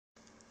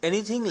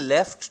anything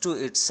left to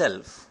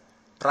itself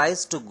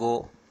tries to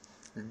go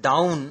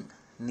down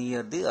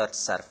near the earth's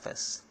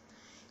surface.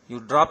 You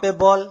drop a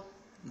ball,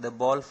 the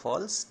ball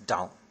falls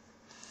down.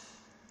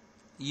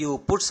 You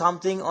put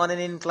something on an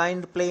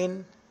inclined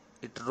plane,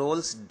 it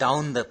rolls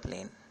down the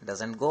plane,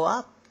 doesn't go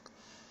up.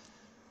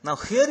 Now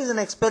here is an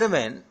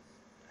experiment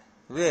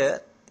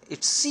where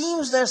it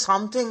seems that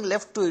something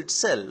left to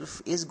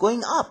itself is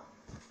going up.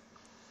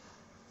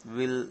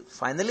 We'll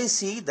finally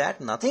see that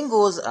nothing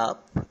goes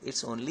up,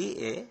 it's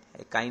only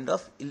a kind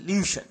of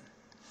illusion.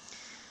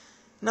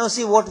 Now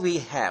see what we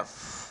have.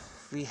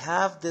 We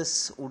have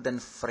this wooden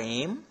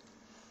frame.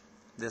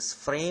 This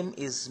frame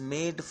is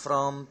made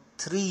from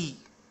 3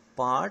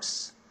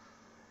 parts.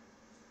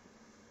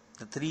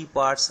 The 3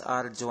 parts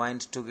are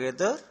joined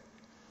together,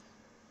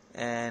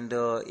 and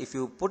if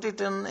you put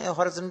it on a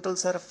horizontal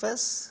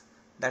surface,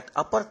 that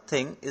upper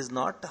thing is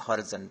not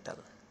horizontal.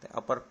 The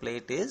upper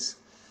plate is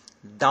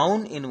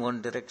down in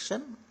one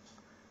direction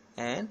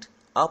and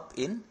up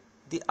in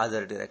the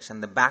other direction.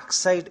 The back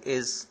side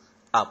is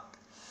up.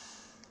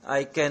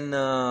 I can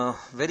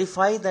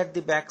verify that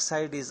the back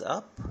side is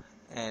up,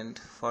 and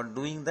for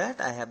doing that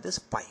I have this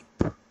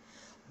pipe.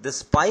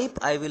 This pipe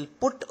I will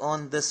put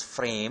on this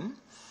frame,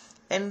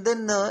 and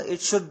then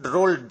it should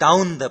roll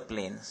down the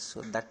plane.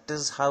 So that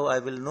is how I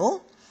will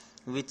know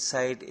which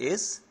side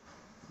is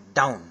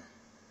down.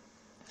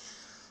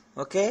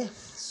 Okay,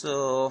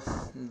 so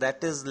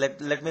that is,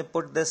 let me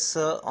put this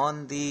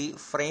on the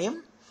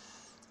frame,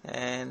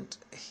 and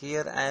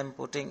here I am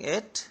putting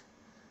it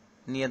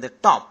near the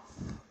top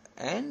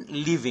and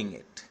leaving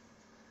it,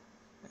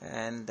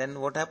 and then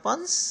what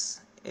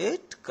happens,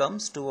 it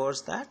comes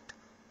towards that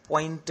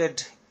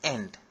pointed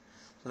end.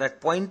 So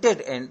that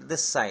pointed end,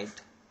 this side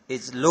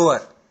is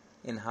lower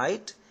in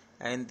height,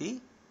 and the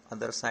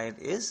other side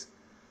is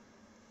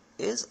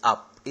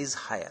up, is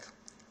higher.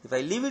 If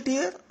I leave it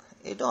here,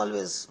 it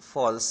always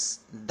falls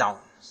down.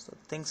 So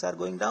things are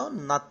going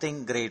down,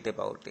 nothing great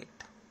about it.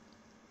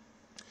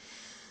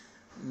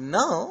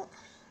 Now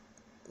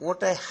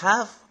what I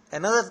have,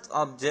 another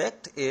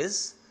object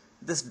is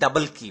this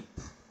double keep.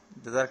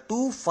 There are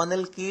 2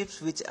 funnel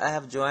keeps which I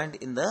have joined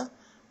in the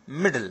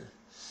middle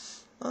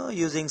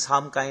using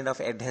some kind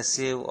of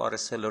adhesive or a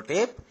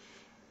sellotape.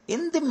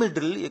 In the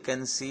middle you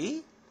can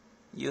see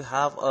you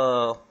have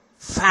a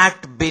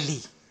fat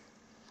belly,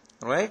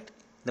 right?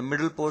 The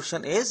middle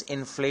portion is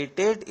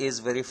inflated, is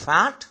very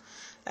fat,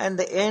 and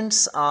the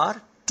ends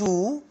are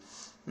 2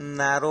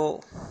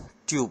 narrow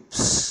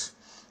tubes.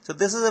 So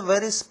this is a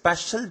very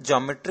special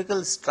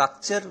geometrical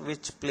structure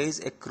which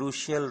plays a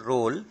crucial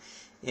role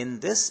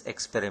in this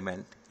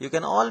experiment. You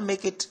can all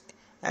make it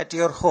at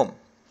your home.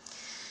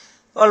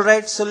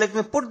 Alright, so let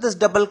me put this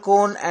double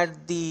cone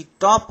at the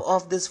top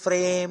of this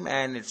frame,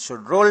 and it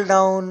should roll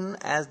down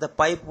as the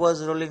pipe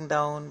was rolling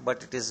down,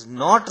 but it is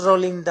not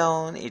rolling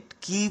down.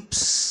 It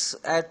keeps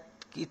at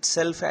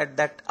itself at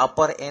that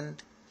upper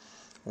end.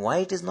 Why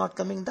it is not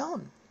coming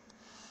down?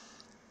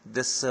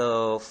 This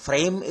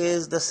frame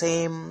is the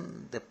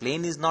same, the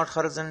plane is not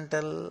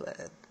horizontal,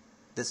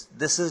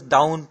 this is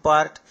down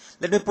part.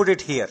 Let me put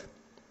it here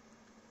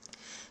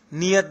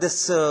near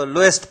this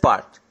lowest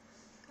part,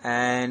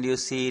 and you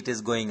see it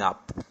is going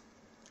up,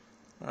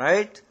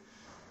 right?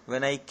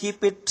 When I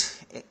keep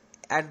it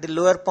at the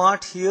lower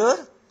part here,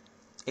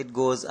 it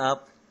goes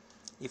up.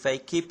 If I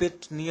keep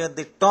it near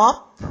the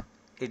top,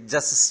 it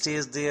just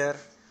stays there.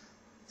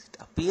 It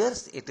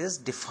appears it is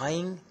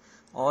defying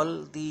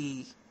all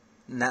the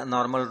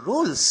normal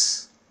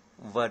rules,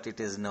 but it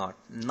is not.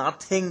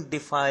 Nothing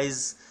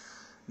defies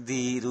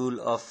the rule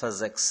of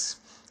physics.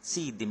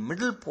 See, the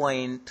middle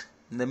point,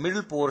 the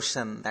middle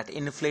portion, that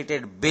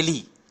inflated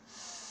belly,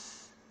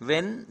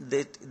 when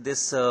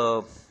this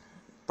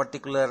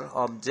particular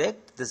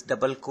object, this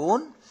double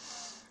cone,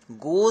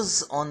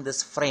 goes on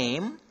this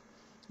frame,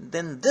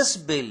 then this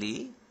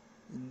belly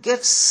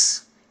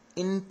gets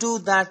into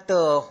that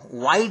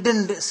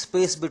widened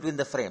space between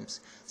the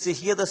frames. See,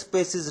 here the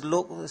space is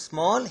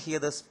small, here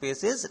the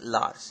space is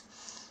large.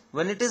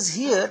 When it is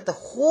here, the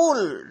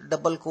whole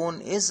double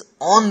cone is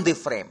on the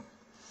frame.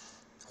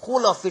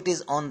 Whole of it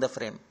is on the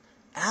frame.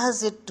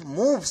 As it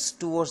moves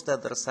towards the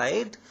other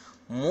side,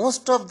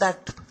 most of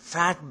that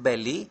fat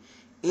belly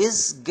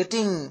is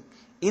getting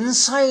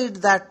inside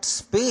that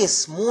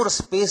space, more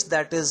space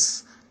that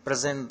is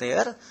present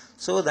there,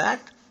 so that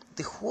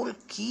the whole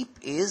keep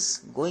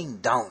is going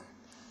down.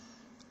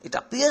 It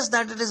appears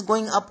that it is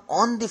going up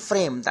on the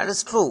frame, that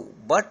is true,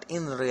 but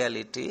in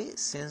reality,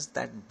 since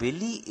that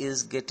belly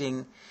is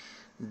getting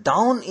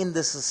down in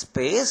this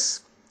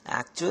space,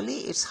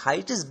 actually its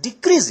height is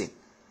decreasing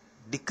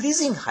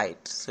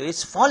height. So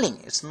it's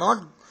falling, it's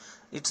not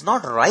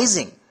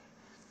rising,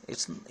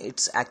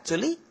 it's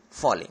actually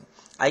falling.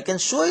 I can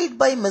show it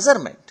by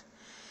measurement.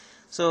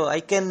 So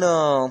I can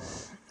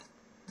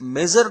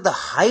measure the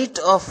height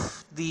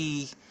of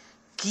the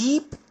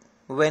keep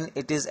when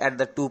it is at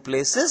the 2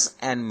 places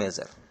and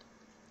measure.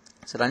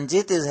 So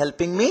Ranjit is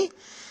helping me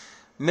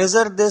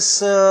measure this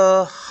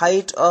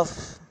height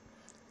of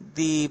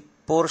the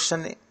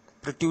portion,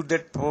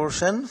 protruded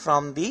portion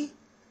from the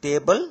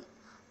table,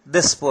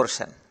 this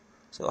portion.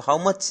 So how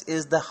much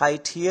is the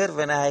height here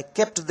when I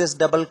kept this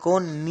double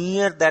cone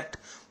near that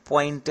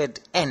pointed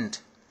end?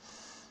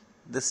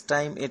 This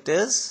time it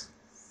is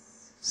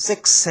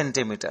 6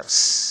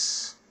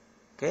 centimeters.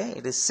 Okay,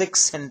 it is 6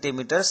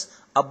 centimeters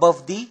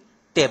above the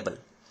table.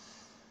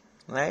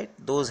 Right?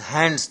 Those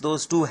hands,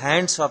 those two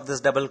hands of this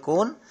double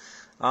cone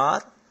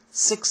are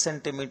 6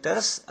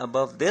 centimeters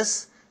above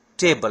this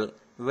table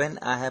when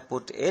I have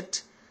put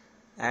it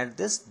at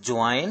this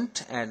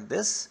joint at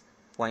this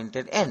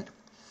pointed end.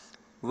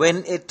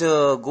 When it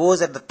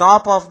goes at the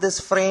top of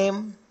this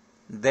frame,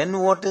 then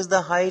what is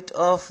the height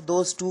of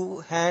those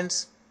two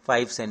hands?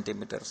 5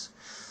 centimeters.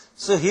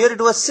 So here it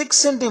was 6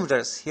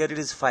 centimeters, here it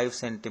is 5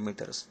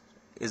 centimeters.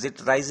 Is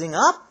it rising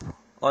up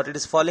or it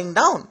is falling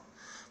down?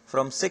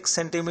 From 6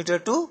 centimeter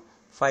to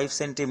 5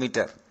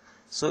 centimeter.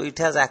 So it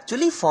has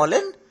actually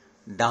fallen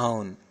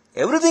down.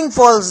 Everything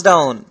falls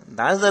down.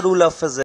 That is the rule of physics.